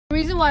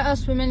why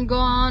us women go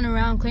on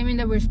around claiming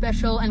that we're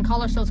special and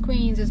call ourselves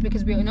queens is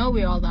because we know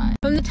we all die.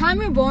 From the time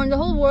we're born, the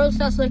whole world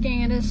starts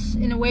looking at us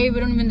in a way we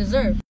don't even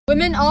deserve.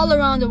 Women all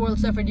around the world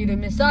suffer due to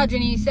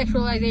misogyny,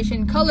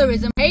 sexualization,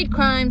 colorism, hate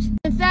crimes,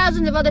 and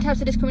thousands of other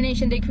types of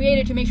discrimination they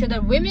created to make sure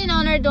that women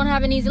on Earth don't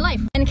have an easy life.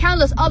 And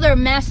countless other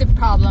massive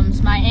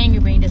problems my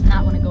angry brain does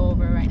not want to go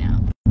over right now.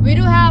 We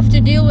do have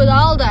to deal with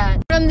all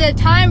that from the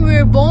time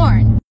we're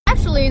born.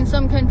 Actually, in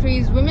some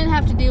countries, women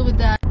have to deal with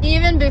that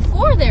even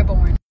before they're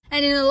born.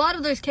 And in a lot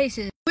of those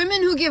cases,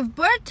 women who give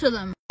birth to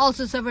them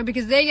also suffer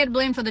because they get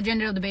blamed for the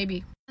gender of the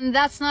baby. And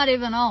that's not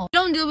even all. We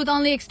don't deal with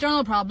only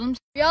external problems.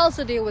 We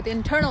also deal with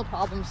internal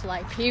problems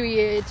like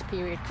periods,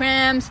 period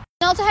cramps,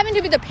 and also having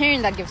to be the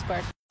parent that gives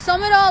birth.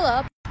 Sum it all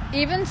up,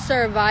 even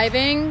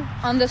surviving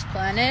on this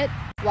planet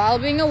while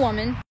being a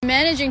woman,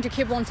 managing to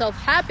keep oneself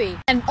happy,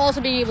 and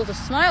also being able to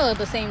smile at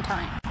the same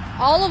time.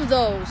 All of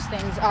those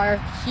things are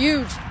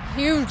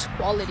huge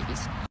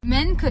qualities.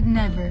 Men could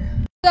never.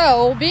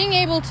 So, being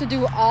able to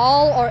do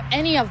all or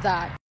any of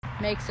that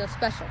makes us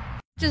special.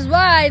 Which is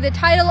why the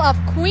title of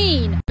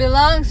Queen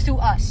belongs to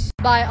us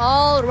by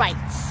all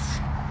rights.